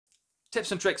Tips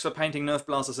and tricks for painting Nerf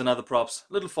blasters and other props.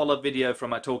 Little follow-up video from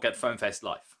my talk at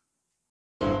FoamFestLive.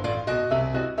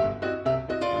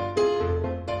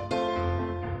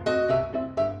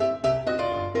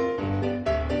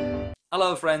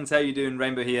 Hello friends, how you doing?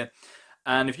 Rainbow here.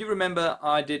 And if you remember,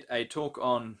 I did a talk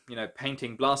on,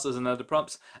 painting blasters and other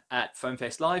props at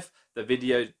FoamFestLive. The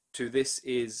video to this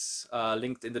is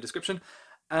linked in the description.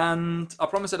 And I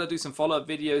promised that I'd do some follow-up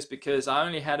videos because I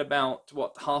only had about,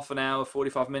 half an hour,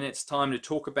 45 minutes time to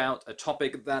talk about a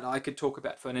topic that I could talk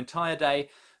about for an entire day.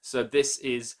 So this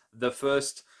is the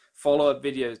first follow-up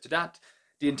video to that.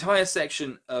 The entire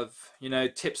section of,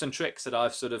 tips and tricks that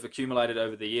I've sort of accumulated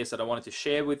over the years that I wanted to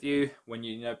share with you when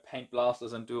you, paint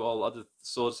blasters and do all other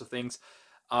sorts of things,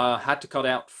 I had to cut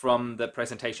out from the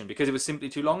presentation because it was simply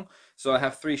too long. So I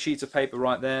have 3 sheets of paper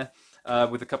right there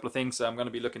with a couple of things. So I'm going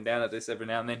to be looking down at this every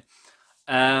now and then.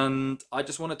 And I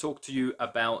just want to talk to you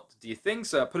about the things.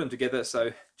 So I put them together.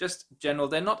 So just general,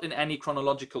 they're not in any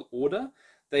chronological order.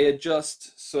 They are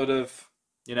just sort of,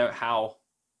 how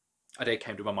a day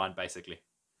came to my mind, basically.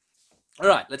 All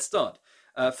right, let's start.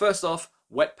 First off,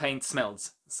 wet paint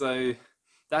smells. So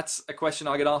that's a question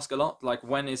I get asked a lot, like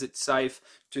when is it safe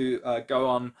to go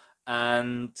on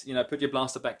and put your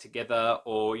blaster back together,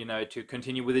 or to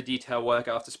continue with the detail work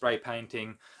after spray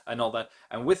painting and all that.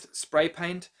 And with spray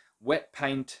paint, wet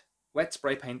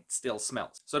spray paint still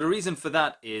smells. So the reason for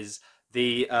that is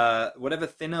the whatever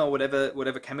thinner or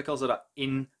whatever chemicals that are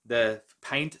in the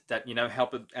paint that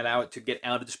help allow it to get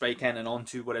out of the spray can and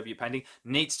onto whatever you're painting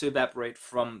needs to evaporate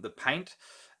from the paint.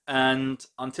 And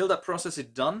until that process is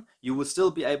done, you will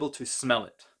still be able to smell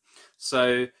it.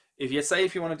 So if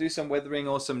you want to do some weathering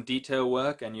or some detail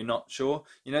work and you're not sure,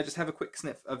 just have a quick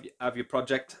sniff of your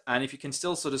project. And if you can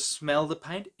still sort of smell the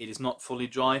paint, it is not fully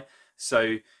dry.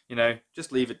 So,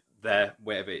 just leave it there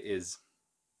wherever it is.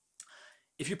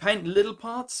 If you paint little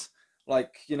parts,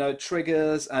 like,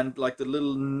 triggers and like the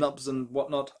little nubs and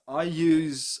whatnot, I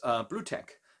use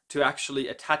blue-tack to actually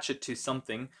attach it to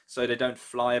something so they don't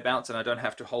fly about and I don't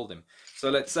have to hold them. So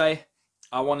let's say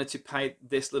I wanted to paint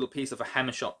this little piece of a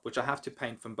hammer shot, which I have to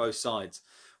paint from both sides.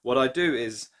 What I do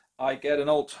is I get an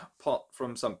old pot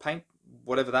from some paint,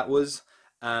 whatever that was,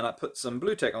 and I put some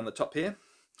blue-tack on the top here.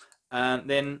 And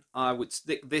then I would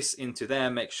stick this into there,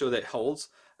 make sure that it holds.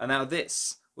 And now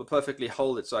this will perfectly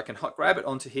hold it. So I can grab it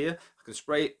onto here, I can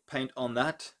spray paint on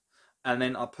that, and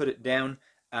then I'll put it down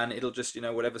and it'll just,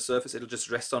 whatever surface, it'll just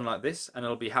rest on like this and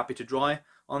it'll be happy to dry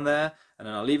on there. And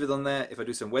then I'll leave it on there. If I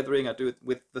do some weathering, I do it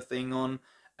with the thing on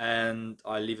and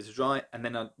I leave it to dry. And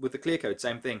then with the clear coat,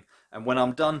 same thing. And when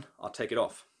I'm done, I'll take it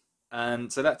off.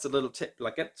 And so that's a little tip,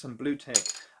 like get some blue-tack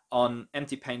on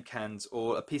empty paint cans,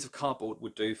 or a piece of cardboard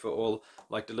would do for all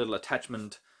like the little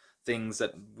attachment things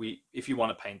that if you want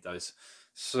to paint those.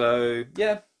 So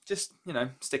yeah, just,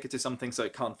 stick it to something so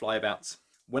it can't fly about.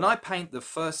 When I paint the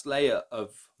first layer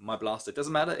of my blaster, it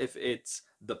doesn't matter if it's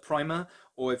the primer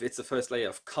or if it's the first layer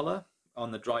of color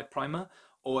on the dried primer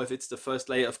or if it's the first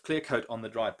layer of clear coat on the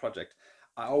dried project,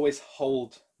 I always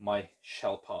hold my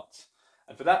shell parts.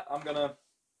 And for that, I'm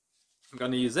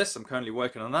gonna use this. I'm currently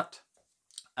working on that.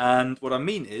 And what I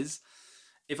mean is,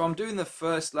 if I'm doing the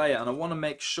first layer and I want to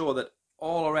make sure that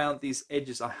all around these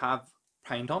edges I have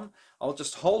paint on, I'll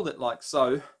just hold it like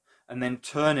so and then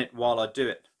turn it while I do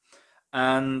it.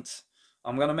 And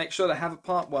I'm going to make sure that I have a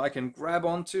part where I can grab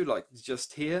onto, like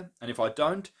just here, and if I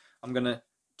don't, I'm going to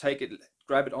take it,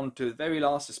 grab it onto the very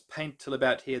last, just paint till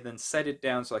about here, then set it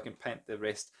down so I can paint the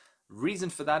rest. Reason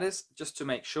for that is just to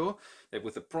make sure that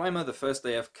with the primer, the first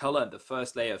layer of color and the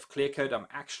first layer of clear coat, I'm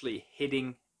actually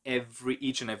hitting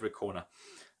each and every corner.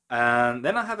 And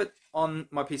then I have it on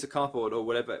my piece of cardboard or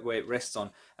whatever where it rests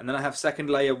on, and then I have second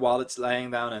layer while it's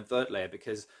laying down and third layer,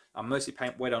 because I mostly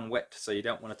paint wet on wet, so you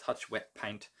don't want to touch wet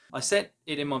paint. I said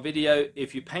it in my video,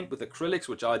 if you paint with acrylics,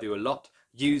 which I do a lot,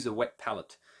 use a wet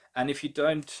palette. And if you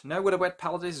don't know what a wet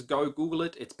palette is, go Google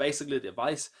it. It's basically a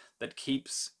device that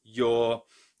keeps your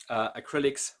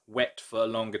acrylics wet for a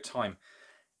longer time.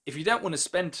 If you don't want to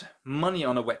spend money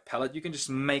on a wet palette, you can just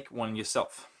make one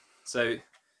yourself. So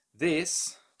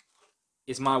this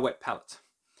is my wet palette.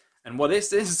 And what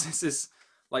this is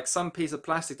like some piece of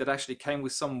plastic that actually came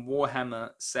with some Warhammer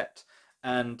set,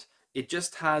 and it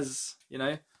just has,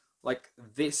 like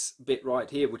this bit right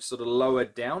here, which sort of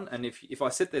lowered down, and if I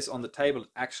sit this on the table, it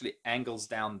actually angles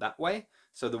down that way,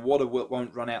 so the water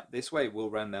won't run out this way, it will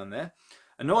run down there.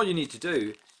 And all you need to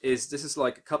do is, this is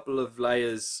like a couple of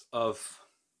layers of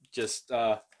just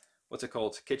what's it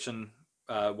called, kitchen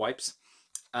wipes,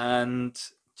 and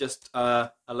just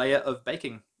a layer of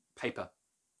baking paper,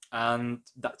 and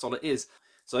that's all it is.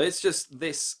 So it's just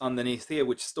this underneath here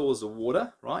which stores the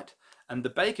water, right? And the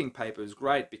baking paper is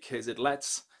great because it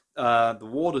lets the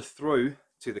water through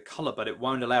to the color, but it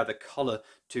won't allow the color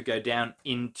to go down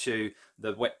into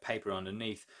the wet paper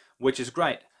underneath, which is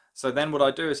great. So then what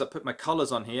I do is I put my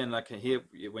colors on here, and like here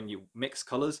when you mix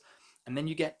colors, and then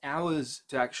you get hours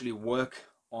to actually work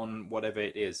on whatever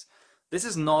it is. This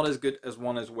is not as good as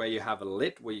one as where you have a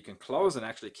lid where you can close and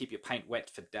actually keep your paint wet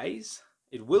for days.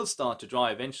 It will start to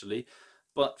dry eventually,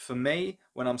 but for me,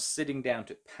 when I'm sitting down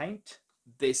to paint,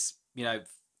 this, you know,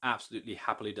 absolutely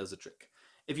happily does the trick.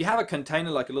 If you have a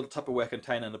container, like a little Tupperware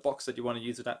container in a box that you want to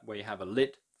use it at, where you have a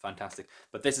lid, fantastic.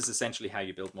 But this is essentially how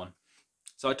you build one.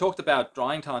 So I talked about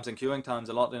drying times and curing times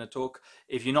a lot in a talk.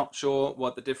 If you're not sure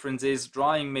what the difference is,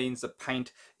 drying means the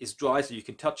paint is dry so you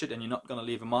can touch it and you're not going to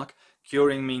leave a mark.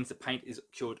 Curing means the paint is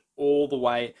cured all the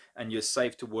way and you're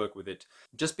safe to work with it.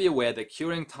 Just be aware that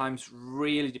curing times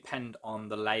really depend on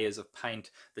the layers of paint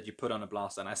that you put on a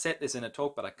blaster. And I said this in a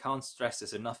talk, but I can't stress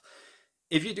this enough.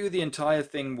 If you do the entire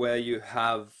thing where you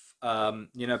have,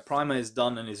 you know, primer is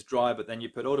done and is dry, but then you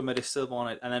put automotive silver on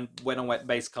it and then wet on wet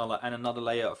base color and another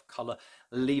layer of color,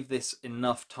 leave this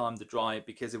enough time to dry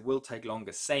because it will take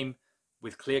longer. Same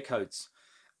with clear coats.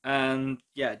 And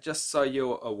yeah, just so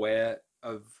you're aware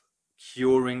of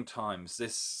curing times.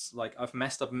 This, like, I've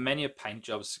messed up many paint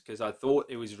jobs because I thought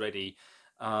it was ready,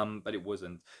 but it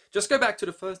wasn't. Just go back to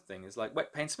the first thing, is like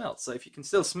wet paint smells. So if you can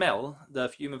still smell the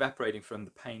fume evaporating from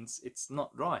the paints, it's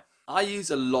not dry. I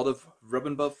use a lot of rub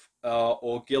and buff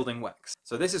or gilding wax.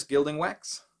 So this is gilding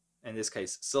wax, in this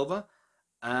case silver,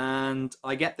 and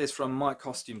I get this from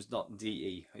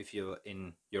mycostumes.de if you're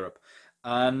in Europe.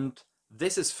 And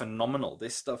this is phenomenal.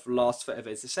 This stuff lasts forever.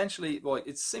 It's essentially, well,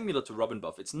 it's similar to rub and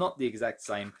buff. It's not the exact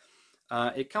same.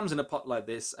 It comes in a pot like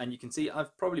this, and you can see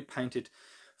I've probably painted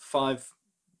 5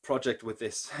 projects with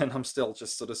this, and I'm still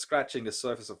just sort of scratching the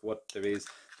surface of what there is.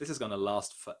 This is going to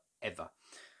last forever.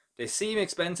 They seem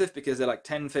expensive because they're like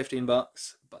 10-15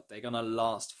 bucks, but they're going to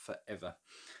last forever.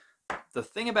 The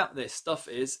thing about this stuff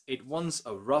is it wants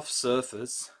a rough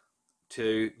surface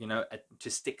to, you know, to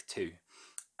stick to.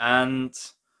 And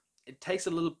it takes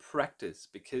a little practice,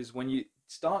 because when you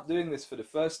start doing this for the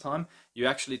first time, you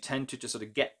actually tend to just sort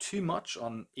of get too much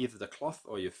on either the cloth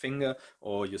or your finger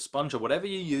or your sponge or whatever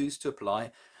you use to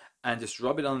apply, and just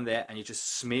rub it on there and you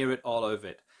just smear it all over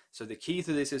it. So the key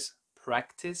to this is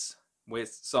practice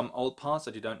with some old parts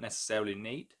that you don't necessarily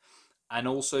need, and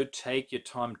also take your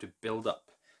time to build up.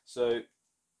 So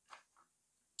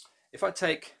if I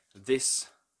take this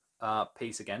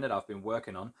piece again that I've been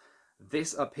working on,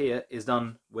 this up here is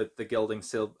done with the gilding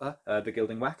silver, the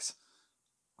gilding wax,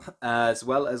 as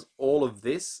well as all of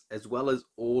this, as well as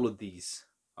all of these.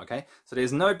 Okay, so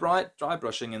there's no dry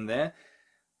brushing in there.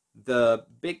 The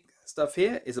big stuff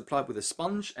here is applied with a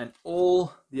sponge, and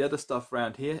all the other stuff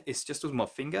around here is just with my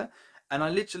finger, and I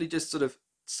literally just sort of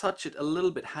touch it a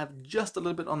little bit, have just a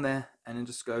little bit on there, and then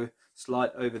just go slide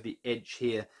over the edge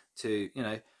here to, you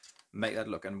know, make that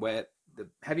look. And where the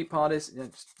heavy part is, you know,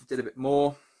 just did a bit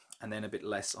more and then a bit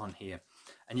less on here,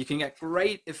 and you can get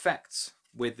great effects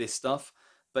with this stuff,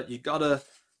 but you gotta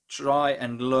try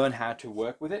and learn how to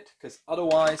work with it, because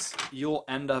otherwise you'll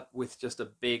end up with just a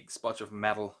big spot of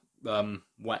metal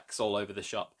wax all over the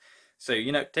shop. So,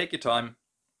 you know, take your time,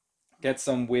 get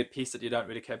some weird piece that you don't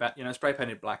really care about, you know, spray paint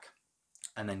it black,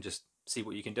 and then just see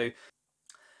what you can do.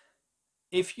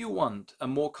 If you want a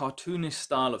more cartoonish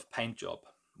style of paint job,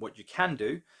 what you can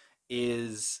do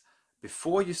is,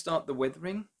 before you start the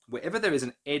weathering, wherever there is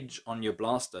an edge on your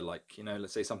blaster, like, you know,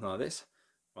 let's say something like this,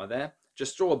 right there,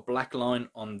 just draw a black line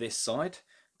on this side,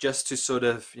 just to sort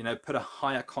of, you know, put a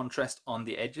higher contrast on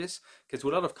the edges. Because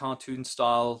with a lot of cartoon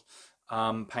style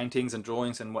paintings and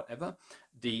drawings and whatever,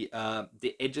 the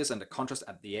edges and the contrast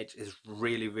at the edge is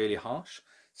really, really harsh.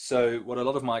 So what a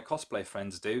lot of my cosplay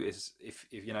friends do is, if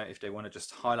you know, if they want to just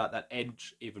highlight that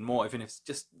edge even more, even if it's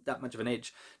just that much of an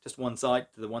edge, just one side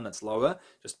to the one that's lower,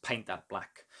 just paint that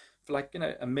black for, like, you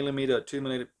know, 1 millimeter or 2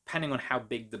 millimeter, depending on how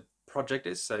big the project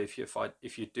is. So if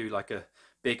you do like a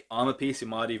big armor piece, you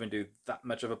might even do that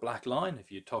much of a black line.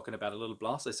 If you're talking about a little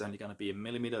blaster, it's only going to be 1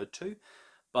 millimeter or 2,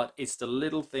 but it's the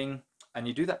little thing. And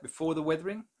you do that before the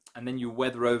weathering, and then you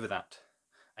weather over that,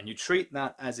 and you treat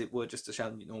that as it were just a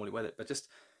shadow you normally weather it, but just,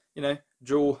 you know,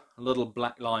 draw little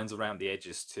black lines around the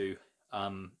edges to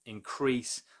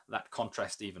increase that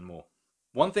contrast even more.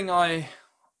 One thing I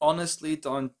honestly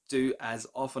don't do as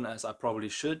often as I probably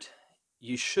should,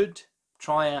 you should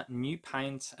try out new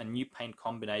paints and new paint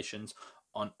combinations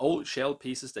on old shell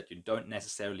pieces that you don't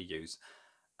necessarily use.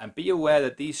 And be aware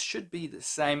that these should be the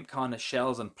same kind of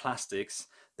shells and plastics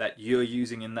that you're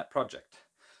using in that project.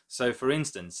 So for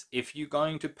instance, if you're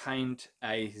going to paint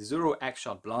a Zero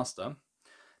Action blaster,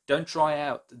 don't try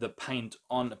out the paint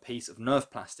on a piece of Nerf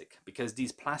plastic, because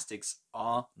these plastics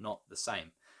are not the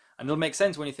same. And it'll make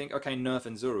sense when you think, okay, Nerf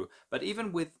and Zuru, but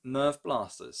even with Nerf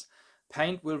blasters,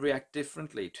 paint will react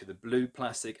differently to the blue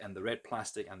plastic and the red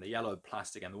plastic and the yellow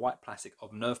plastic and the white plastic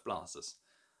of Nerf blasters.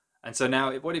 And so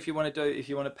now, what if you want to do, if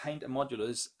you want to paint a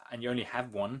modulus and you only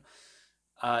have one,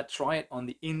 try it on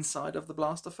the inside of the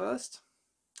blaster first.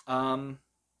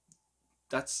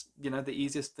 That's, the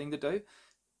easiest thing to do.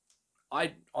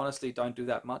 I honestly don't do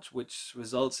that much, which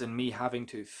results in me having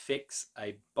to fix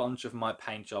a bunch of my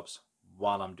paint jobs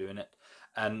while I'm doing it.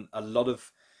 And a lot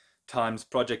of times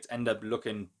projects end up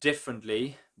looking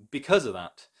differently because of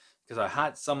that. Because I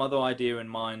had some other idea in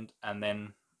mind and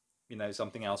then,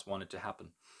 something else wanted to happen.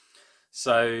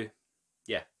 So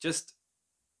yeah, just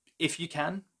if you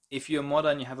can, if you're a modder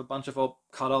and you have a bunch of old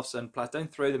cut-offs and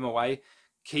don't throw them away.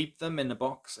 Keep them in the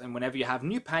box, and whenever you have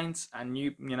new paints and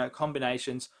new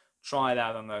combinations, try it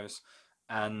out on those,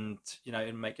 and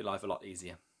it'll make your life a lot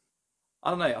easier. I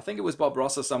don't know, I think it was Bob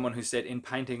Ross or someone who said, in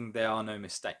painting there are no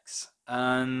mistakes,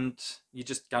 and you're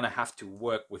just gonna have to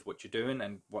work with what you're doing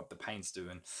and what the paint's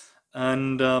doing.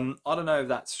 And I don't know if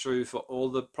that's true for all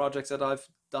the projects that I've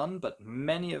done, but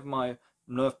many of my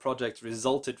Nerf projects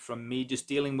resulted from me just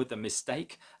dealing with the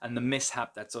mistake and the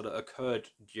mishap that sort of occurred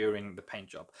during the paint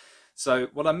job. So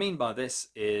what I mean by this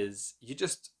is, you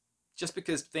just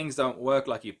because things don't work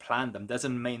like you planned them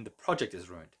doesn't mean the project is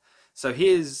ruined. So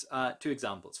here's 2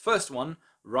 examples. First one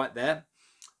right there,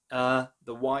 the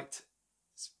white,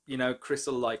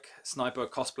 crystal like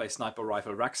cosplay sniper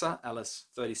rifle Raxxa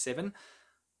LS-37.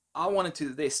 I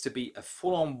wanted this to be a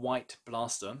full-on white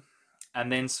blaster,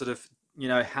 and then sort of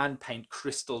hand paint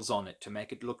crystals on it to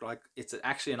make it look like it's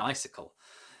actually an icicle.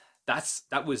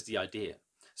 That was the idea.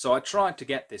 So I tried to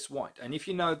get this white, and if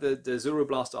the Zuru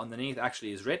blaster underneath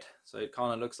actually is red, so it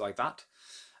kind of looks like that.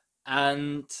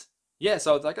 And yeah,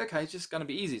 so I was like, okay, it's just going to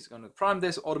be easy. It's going to prime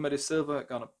this automotive silver,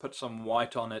 going to put some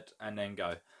white on it, and then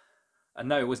go. And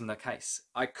no, it wasn't the case.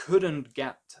 I couldn't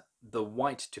get the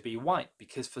white to be white,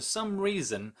 because for some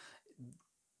reason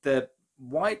the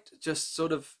white just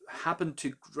sort of happened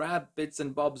to grab bits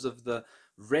and bobs of the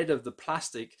red of the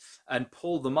plastic and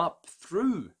pull them up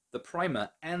through the primer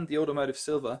and the automotive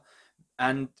silver,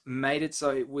 and made it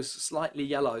so it was slightly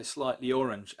yellow, slightly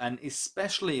orange, and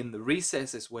especially in the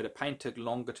recesses where the paint took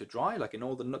longer to dry, like in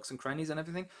all the nooks and crannies and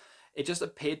everything, it just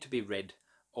appeared to be red,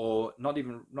 or not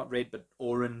red, but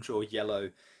orange or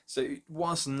yellow. So it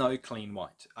was no clean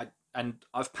white.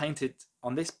 I've painted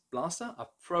on this blaster,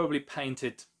 I've probably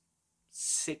painted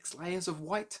 6 layers of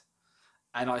white,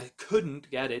 and I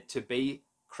couldn't get it to be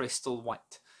crystal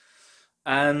white.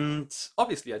 And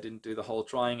obviously I didn't do the whole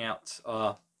trying out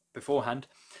beforehand.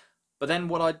 But then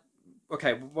what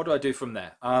do I do from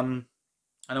there? And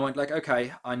I went like,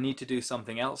 okay, I need to do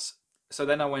something else. So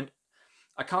then I went,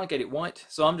 I can't get it white,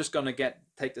 so I'm just going to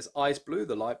take this ice blue,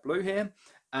 the light blue here,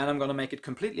 and I'm going to make it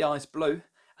completely ice blue,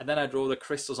 and then I draw the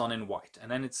crystals on in white. And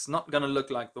then it's not going to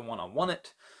look like the one I want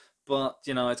it, but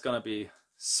it's going to be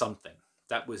something.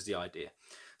 That was the idea.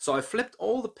 So I flipped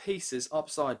all the pieces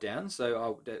upside down,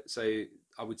 so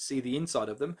I would see the inside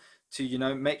of them,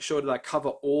 to make sure that I cover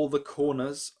all the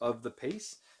corners of the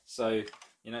piece. So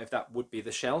if that would be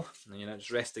the shell,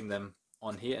 just resting them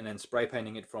on here and then spray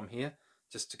painting it from here,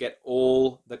 just to get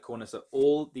all the corners, so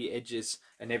all the edges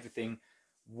and everything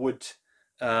would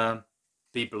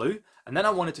be blue. And then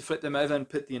I wanted to flip them over and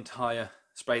put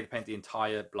spray paint the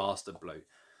entire blaster blue.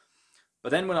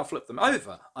 But then when I flipped them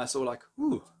over, I saw like,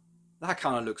 ooh, that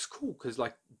kind of looks cool, because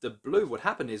like the blue, what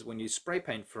happened is when you spray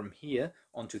paint from here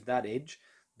onto that edge,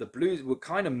 the blues were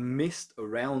kind of mist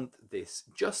around this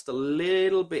just a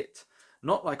little bit,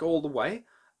 not like all the way,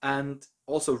 and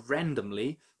also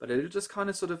randomly, but it'll just kind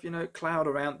of sort of cloud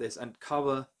around this and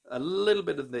cover a little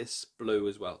bit of this blue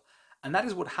as well. And that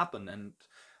is what happened. And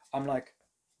I'm like,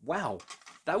 wow,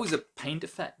 that was a paint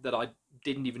effect that I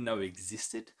didn't even know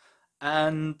existed.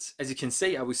 And as you can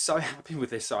see, I was so happy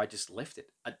with this, so I just left it.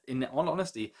 In all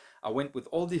honesty, I went with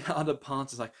all the other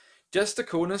parts. It's like, just the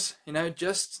corners,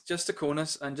 just the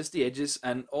corners and just the edges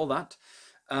and all that.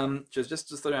 Just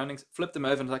the surroundings, flip them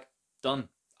over and like, done.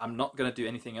 I'm not going to do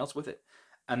anything else with it.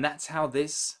 And that's how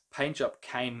this paint job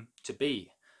came to be.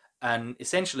 And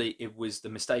essentially, it was the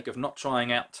mistake of not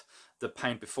trying out the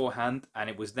paint beforehand, and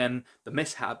it was then the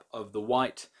mishap of the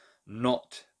white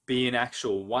not being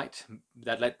actual white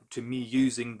that led to me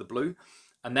using the blue.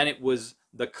 And then it was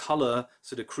the color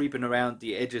sort of creeping around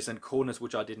the edges and corners,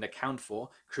 which I didn't account for,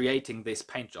 creating this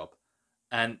paint job.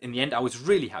 And in the end, I was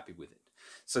really happy with it.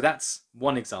 So that's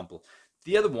one example.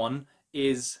 The other one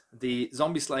is the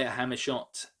Zombieslayer hammer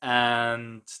shot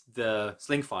and the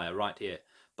Slingfire right here.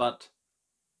 But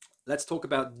let's talk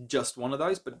about just one of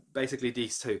those, but basically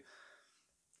these two.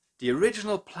 The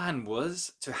original plan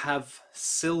was to have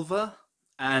silver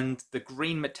and the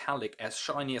green metallic as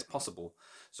shiny as possible.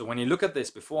 So when you look at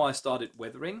this, before I started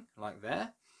weathering, like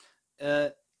there,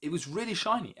 it was really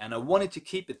shiny, and I wanted to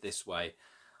keep it this way.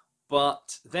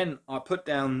 But then I put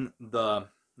down the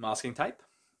masking tape,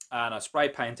 and I spray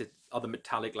painted other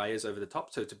metallic layers over the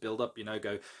top, so to build up, you know,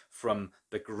 go from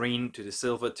the green to the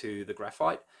silver to the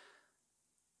graphite.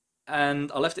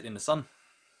 And I left it in the sun.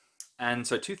 And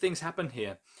so two things happened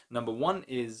here. Number one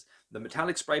is the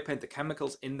metallic spray paint, the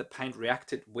chemicals in the paint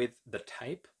reacted with the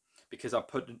tape because I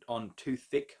put it on too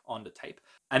thick on the tape.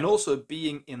 And also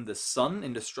being in the sun,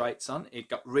 in the straight sun, it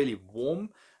got really warm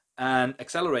and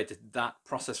accelerated that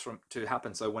process to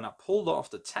happen. So when I pulled off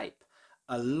the tape,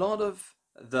 a lot of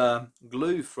the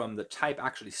glue from the tape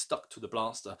actually stuck to the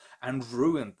blaster and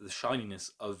ruined the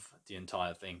shininess of the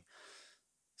entire thing.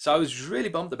 So I was really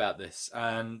bummed about this,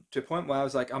 and to a point where I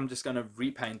was like, I'm just going to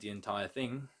repaint the entire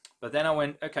thing. But then I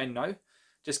went, okay, no,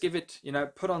 just give it, you know,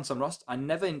 put on some rust. I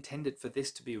never intended for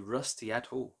this to be rusty at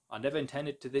all. I never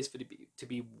intended to this to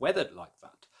be weathered like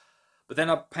that. But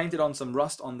then I painted on some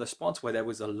rust on the spots where there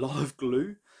was a lot of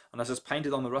glue, and I just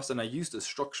painted on the rust, and I used the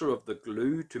structure of the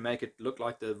glue to make it look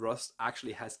like the rust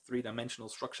actually has three-dimensional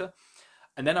structure.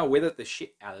 And then I weathered the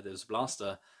shit out of this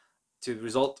blaster to the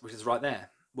result, which is right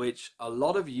there, which a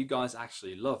lot of you guys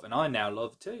actually love, and I now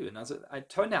love too, and it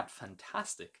turned out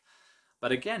fantastic.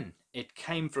 But again, it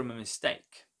came from a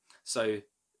mistake. So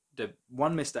the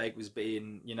one mistake was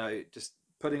being, you know, just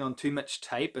putting on too much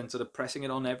tape and sort of pressing it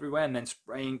on everywhere and then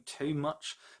spraying too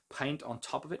much paint on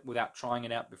top of it without trying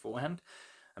it out beforehand.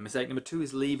 And mistake number two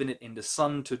is leaving it in the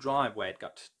sun to dry where it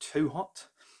got too hot,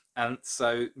 and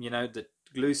so, you know, the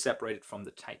glue separated from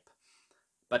the tape.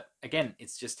 But again,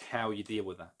 it's just how you deal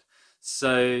with that.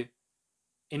 So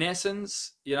in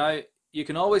essence, you know, you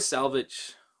can always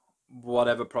salvage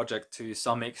whatever project to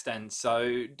some extent.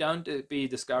 So don't be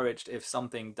discouraged if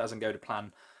something doesn't go to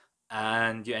plan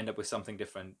and you end up with something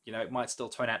different. You know, it might still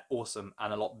turn out awesome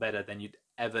and a lot better than you'd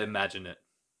ever imagine it.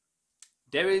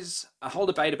 There is a whole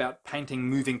debate about painting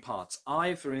moving parts.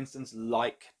 I, for instance,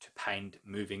 like to paint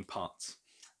moving parts.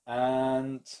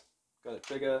 And got a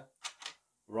trigger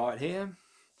right here.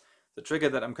 The trigger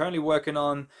that I'm currently working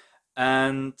on.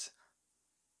 And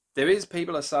there is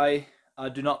people that say,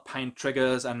 do not paint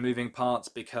triggers and moving parts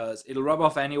because it'll rub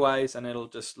off anyways and it'll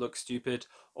just look stupid,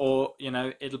 or, you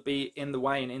know, it'll be in the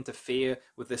way and interfere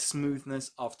with the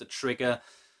smoothness of the trigger.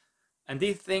 And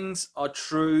these things are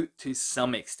true to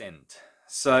some extent.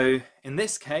 So in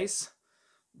this case,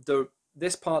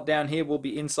 this part down here will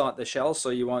be inside the shell, so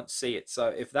you won't see it. So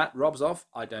if that rubs off,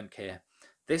 I don't care.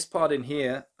 This part in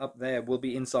here, up there, will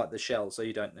be inside the shell, so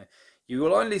you don't know. You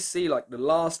will only see like the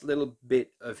last little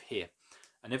bit of here.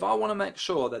 And if I want to make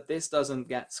sure that this doesn't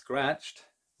get scratched,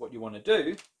 what you want to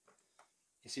do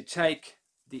is you take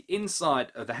the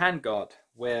inside of the handguard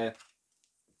where, let's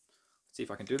see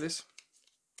if I can do this,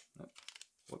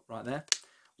 nope, right there,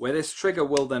 where this trigger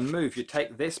will then move. You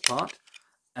take this part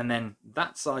and then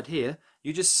that side here,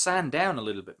 you just sand down a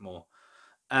little bit more.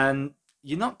 And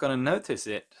you're not going to notice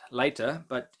it later,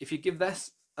 but if you give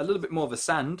this a little bit more of a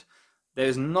sand,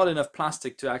 there's not enough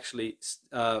plastic to actually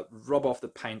rub off the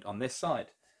paint on this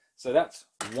side. So that's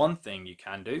one thing you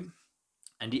can do.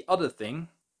 And the other thing,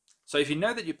 so if you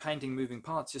know that you're painting moving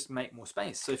parts, just make more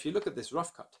space. So if you look at this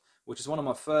rough cut, which is one of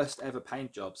my first ever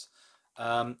paint jobs,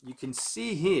 you can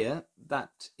see here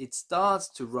that it starts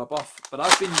to rub off, but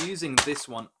I've been using this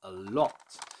one a lot.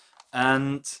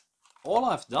 And all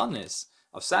I've done is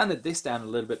I've sanded this down a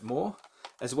little bit more,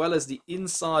 as well as the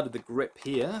inside of the grip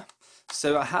here.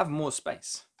 So I have more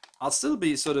space. I'll still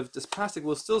be sort of, this plastic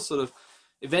will still sort of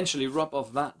eventually rub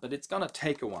off that, but it's gonna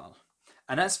take a while.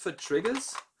 And as for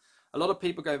triggers, a lot of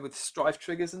people go with strife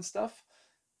triggers and stuff.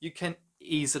 You can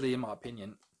easily, in my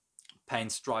opinion,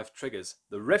 paint strife triggers.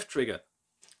 The ref trigger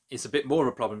is a bit more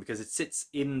of a problem because it sits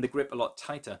in the grip a lot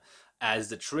tighter as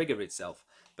the trigger itself,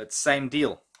 but same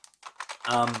deal.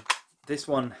 This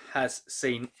one has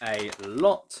seen a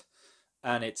lot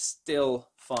and it's still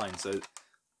fine. So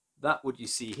that what you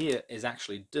see here is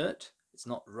actually dirt. It's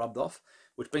not rubbed off,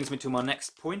 which brings me to my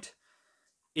next point.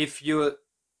 If you're,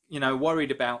 you know,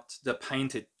 worried about the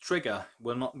painted trigger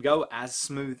will not go as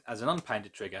smooth as an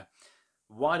unpainted trigger,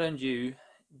 why don't you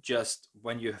just,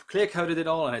 when you have clear coated it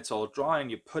all and it's all dry and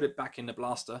you put it back in the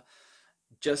blaster,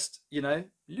 just, you know,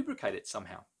 lubricate it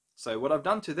somehow. So what I've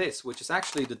done to this, which is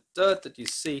actually the dirt that you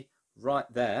see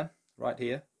right there, right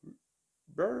here,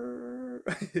 what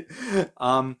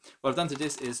I've done to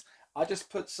this is I just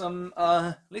put some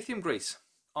lithium grease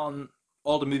on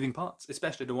all the moving parts,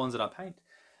 especially the ones that I paint.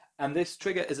 And this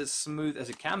trigger is as smooth as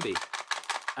it can be.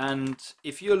 And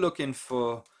if you're looking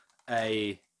for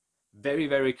a very,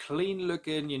 very clean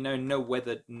looking, you know, no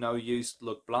weathered, no used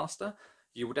look blaster,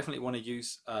 you would definitely want to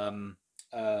use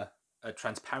a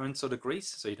transparent sort of grease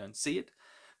so you don't see it.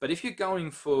 But if you're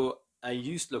going for a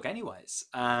used look anyways,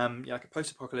 like a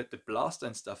post-apocalyptic blaster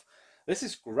and stuff, this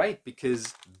is great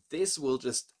because this will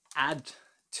just add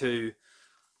to,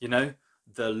 you know,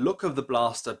 the look of the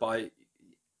blaster by,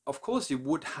 of course, you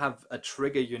would have a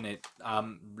trigger unit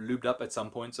lubed up at some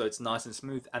point so it's nice and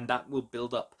smooth, and that will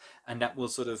build up, and that will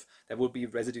sort of, there will be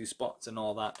residue spots and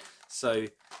all that. So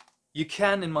you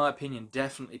can, in my opinion,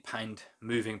 definitely paint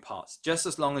moving parts, just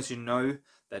as long as you know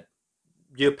that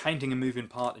you're painting a moving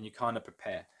part and you kind of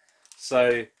prepare.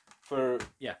 So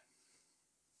yeah,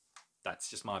 that's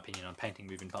just my opinion on painting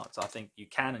moving parts. I think you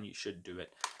can and you should do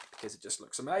it because it just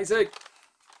looks amazing.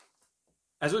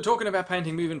 As we're talking about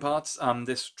painting moving parts,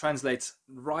 this translates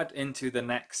right into the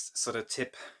next sort of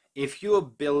tip. If you're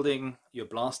building your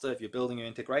blaster, if you're building your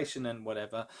integration and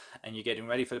whatever, and you're getting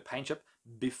ready for the paint job,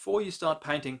 before you start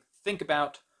painting, think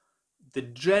about the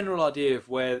general idea of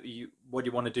what you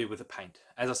want to do with the paint.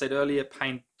 As I said earlier,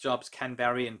 paint jobs can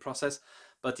vary in process,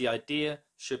 but the idea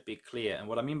should be clear. And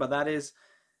what I mean by that is,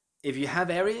 if you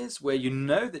have areas where you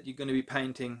know that you're going to be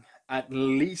painting at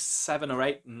least 7 or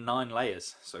 8, 9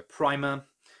 layers, so primer,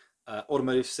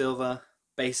 automotive silver,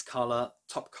 base color,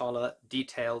 top color,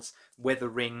 details,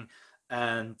 weathering,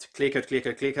 and clear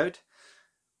coat,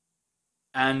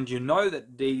 and you know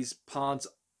that these parts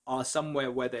are somewhere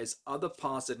where there's other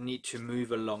parts that need to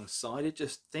move alongside it,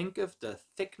 just think of the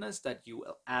thickness that you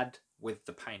will add with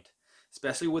the paint,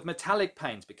 especially with metallic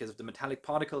paints, because of the metallic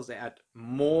particles, they add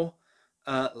more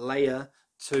layer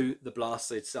to the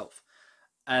blaster itself.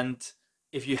 And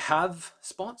if you have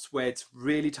spots where it's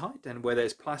really tight and where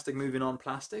there's plastic moving on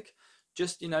plastic,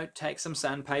 just, you know, take some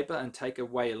sandpaper and take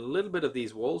away a little bit of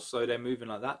these walls so they're moving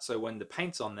like that, so when the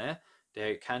paint's on there,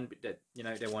 they can be, you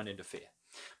know, they won't interfere.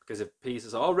 Because if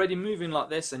pieces are already moving like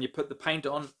this and you put the paint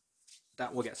on,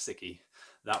 that will get sticky.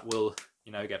 That will,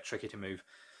 you know, get tricky to move.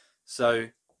 So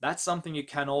that's something you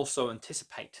can also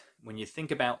anticipate when you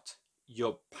think about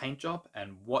your paint job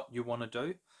and what you want to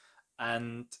do.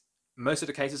 And most of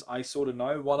the cases, I sort of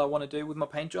know what I want to do with my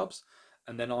paint jobs,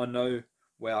 and then I know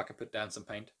where I can put down some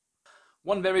paint.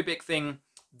 One very big thing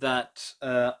that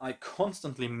I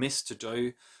constantly miss to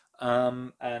do,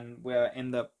 and where I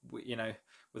end up, you know,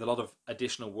 with a lot of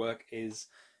additional work, is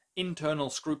internal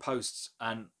screw posts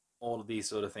and all of these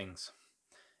sort of things.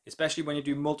 Especially when you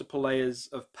do multiple layers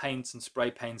of paints and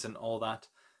spray paints and all that.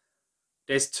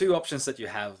 There's two options that you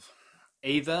have.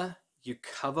 Either you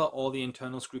cover all the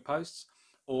internal screw posts,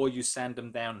 or you sand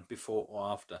them down before or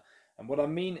after. And what I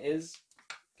mean is,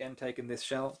 again, taking this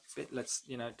shell bit, let's,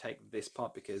 you know, take this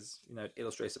part because, you know, it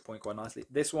illustrates the point quite nicely.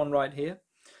 This one right here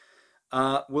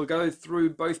will go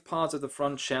through both parts of the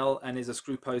front shell and is a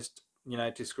screw post, you know,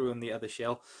 to screw in the other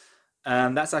shell.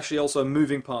 And that's actually also a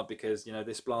moving part because, you know,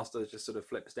 this blaster just sort of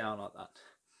flips down like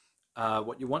that.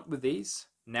 What you want with these,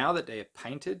 now that they are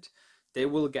painted, they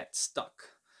will get stuck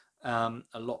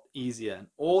a lot easier. And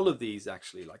all of these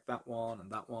actually, like that one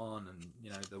and, you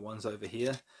know, the ones over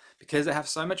here, because they have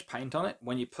so much paint on it,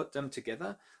 when you put them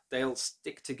together, they'll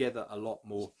stick together a lot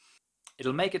more.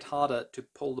 It'll make it harder to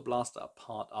pull the blaster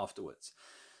apart afterwards.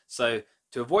 So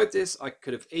to avoid this, I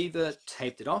could have either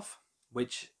taped it off,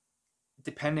 which,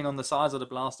 depending on the size of the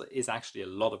blaster, is actually a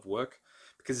lot of work,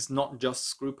 because it's not just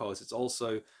screw posts, it's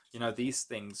also, you know, these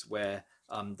things where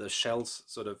the shells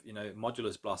sort of, you know,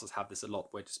 modulus blasters have this a lot,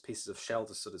 where just pieces of shell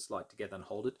just sort of slide together and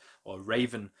hold it, or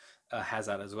Raven has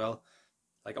that as well.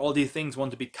 Like, all these things want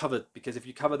to be covered, because if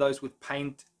you cover those with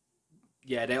paint,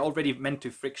 yeah, they're already meant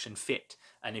to friction fit,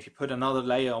 and if you put another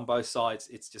layer on both sides,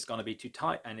 it's just going to be too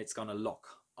tight and it's going to lock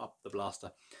up the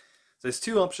blaster. So there's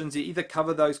two options. You either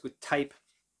cover those with tape,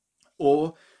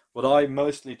 or what I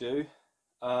mostly do,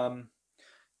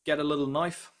 get a little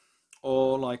knife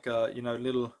or like a, you know,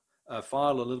 little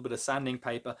file or a little bit of sanding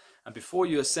paper, and before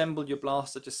you assemble your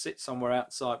blaster, just sit somewhere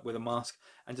outside with a mask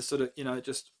and just sort of, you know,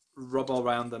 just rub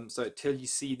around them so till you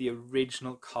see the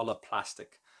original color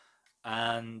plastic,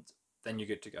 and then you're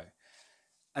good to go.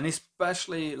 And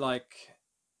especially like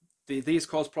these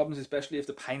cause problems, especially if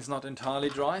the paint's not entirely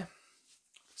dry.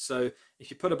 So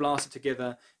if you put a blaster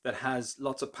together that has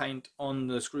lots of paint on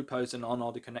the screw posts and on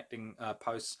all the connecting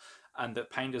posts, and the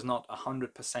paint is not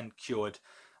 100% cured,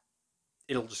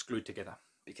 it'll just glue together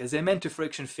because they're meant to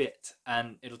friction fit,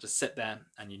 and it'll just sit there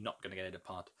and you're not going to get it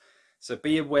apart. So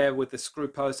be aware with the screw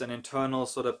posts and internal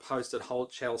sort of posts that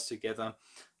hold shells together,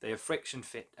 they are friction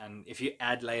fit, and if you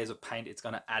add layers of paint, it's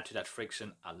going to add to that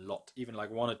friction a lot. Even like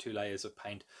 1 or 2 layers of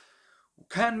paint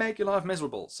can make your life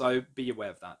miserable, so be aware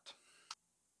of that.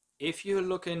 If you're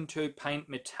looking to paint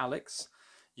metallics,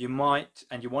 you might,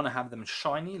 and you want to have them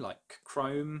shiny like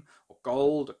chrome or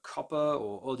gold or copper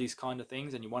or all these kind of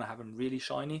things, and you want to have them really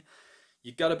shiny,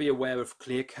 you got to be aware of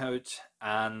clear coat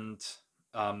and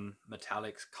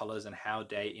metallics colors and how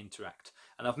they interact.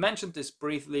 And I've mentioned this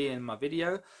briefly in my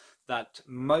video that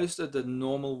most of the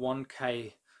normal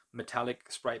 1K metallic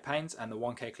spray paints and the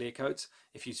 1K clear coats,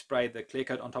 if you spray the clear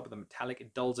coat on top of the metallic,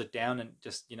 it dulls it down, and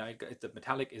just, you know, the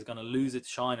metallic is going to lose its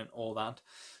shine and all that.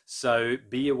 So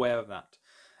be aware of that.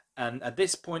 And at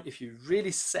this point, if you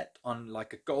really set on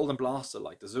like a golden blaster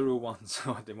like the Zuru ones,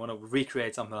 or they want to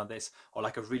recreate something like this, or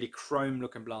like a really chrome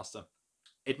looking blaster,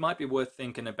 it might be worth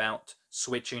thinking about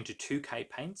switching to 2K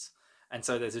paints. And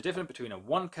so there's a difference between a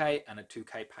 1K and a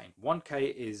 2K paint.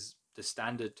 1K is the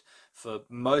standard for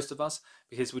most of us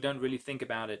because we don't really think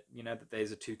about it, you know, that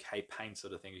there's a 2K paint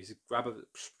sort of thing. You just grab a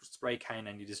spray can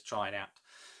and you just try it out.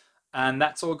 And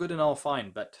that's all good and all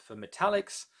fine. But for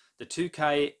metallics, the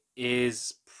 2K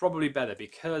is probably better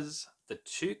because the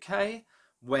 2K,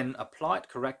 when applied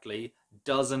correctly,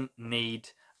 doesn't need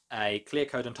a clear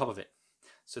coat on top of it.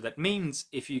 So that means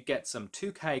if you get some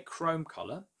 2K chrome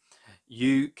color,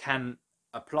 you can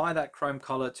apply that chrome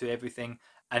color to everything.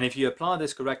 And if you apply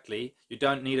this correctly, you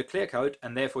don't need a clear coat,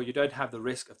 and therefore you don't have the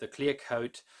risk of the clear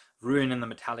coat ruining the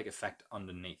metallic effect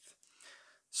underneath.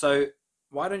 So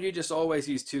why don't you just always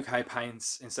use 2K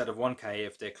paints instead of 1K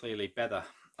if they're clearly better?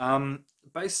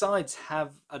 Both sides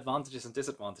have advantages and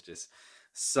disadvantages.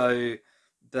 So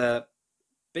the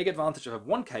big advantage of a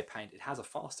 1K paint, it has a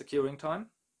faster curing time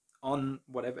on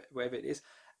wherever it is,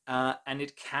 and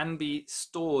it can be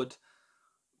stored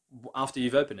after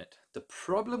you've opened it. The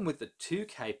problem with the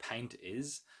 2K paint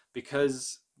is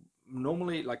because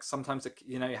normally, like sometimes,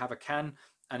 you know, you have a can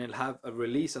and it'll have a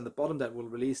release on the bottom that will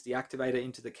release the activator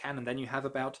into the can, and then you have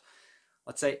about,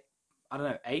 let's say, I don't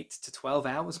know, 8 to 12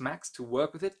 hours max to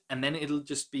work with it, and then it'll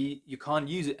just be, you can't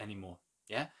use it anymore.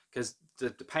 Yeah, because the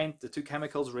paint, the two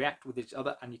chemicals react with each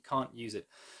other and you can't use it.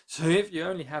 So if you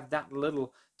only have that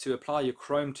little to apply your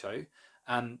chrome to,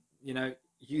 and you know,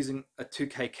 using a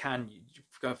 2K can,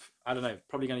 I don't know,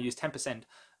 probably going to use 10%,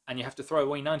 and you have to throw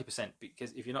away 90%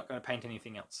 because if you're not going to paint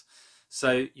anything else.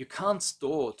 So you can't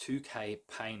store 2K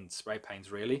paints, spray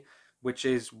paints really, which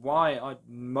is why I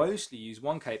mostly use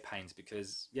 1K paints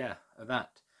because, yeah, of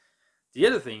that. The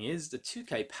other thing is the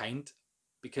 2K paint,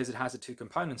 because it has the two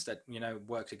components that, you know,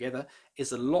 work together,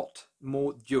 is a lot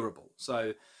more durable.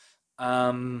 So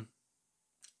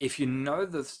if you know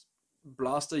the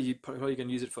blaster, you probably can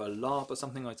use it for a LARP or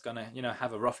something, or it's gonna, you know,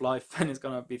 have a rough life and it's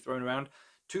gonna be thrown around.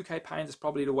 2K paint is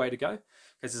probably the way to go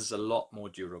because it's a lot more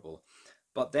durable.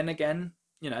 But then again,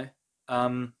 you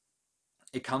know,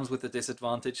 it comes with the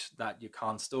disadvantage that you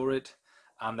can't store it,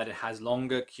 and that it has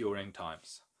longer curing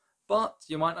times. But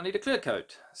you might not need a clear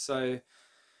coat. So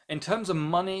in terms of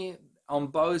money, on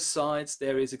both sides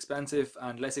there is expensive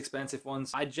and less expensive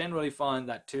ones. I generally find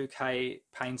that 2K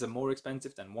paints are more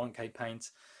expensive than 1K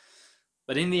paints.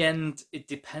 But in the end, it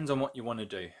depends on what you want to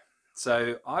do.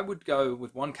 So I would go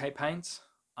with 1K paints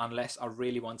unless I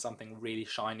really want something really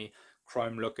shiny,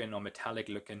 chrome looking or metallic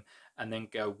looking, and then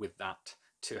go with that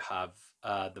to have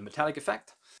the metallic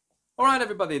effect. Alright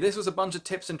everybody, this was a bunch of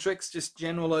tips and tricks, just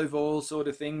general overall sort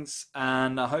of things,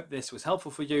 and I hope this was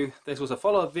helpful for you. This was a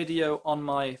follow-up video on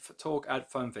my talk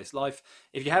at FoamFestLive.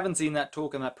 If you haven't seen that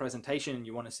talk and that presentation and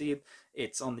you want to see it,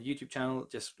 it's on the YouTube channel,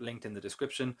 just linked in the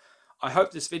description. I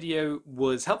hope this video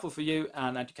was helpful for you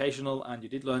and educational, and you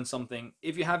did learn something.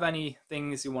 If you have any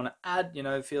things you want to add, you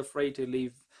know, feel free to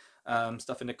leave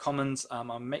stuff in the comments.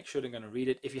 I'll make sure I'm going to read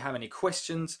it. If you have any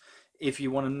questions, if you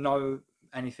want to know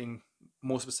anything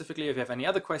more specifically, if you have any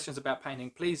other questions about painting,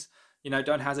 please, you know,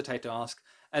 don't hesitate to ask.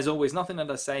 As always, nothing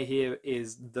that I say here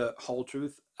is the whole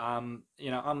truth.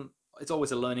 You know, it's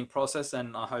always a learning process,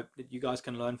 and I hope that you guys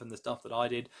can learn from the stuff that I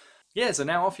did. Yeah, so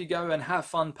now off you go and have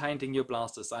fun painting your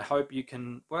blasters. I hope you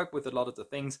can work with a lot of the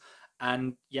things,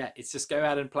 and yeah, it's just go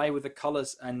out and play with the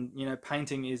colors, and you know,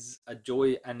 painting is a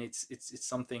joy, and it's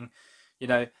something, you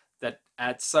know, that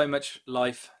adds so much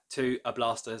life to a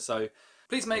blaster. So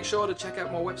please make sure to check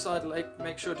out my website,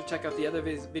 make sure to check out the other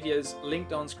videos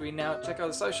linked on screen now. Check out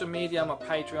the social media, my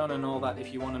Patreon and all that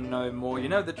if you want to know more. You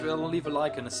know the drill, leave a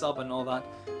like and a sub and all that,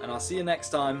 and I'll see you next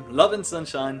time. Love and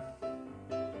sunshine.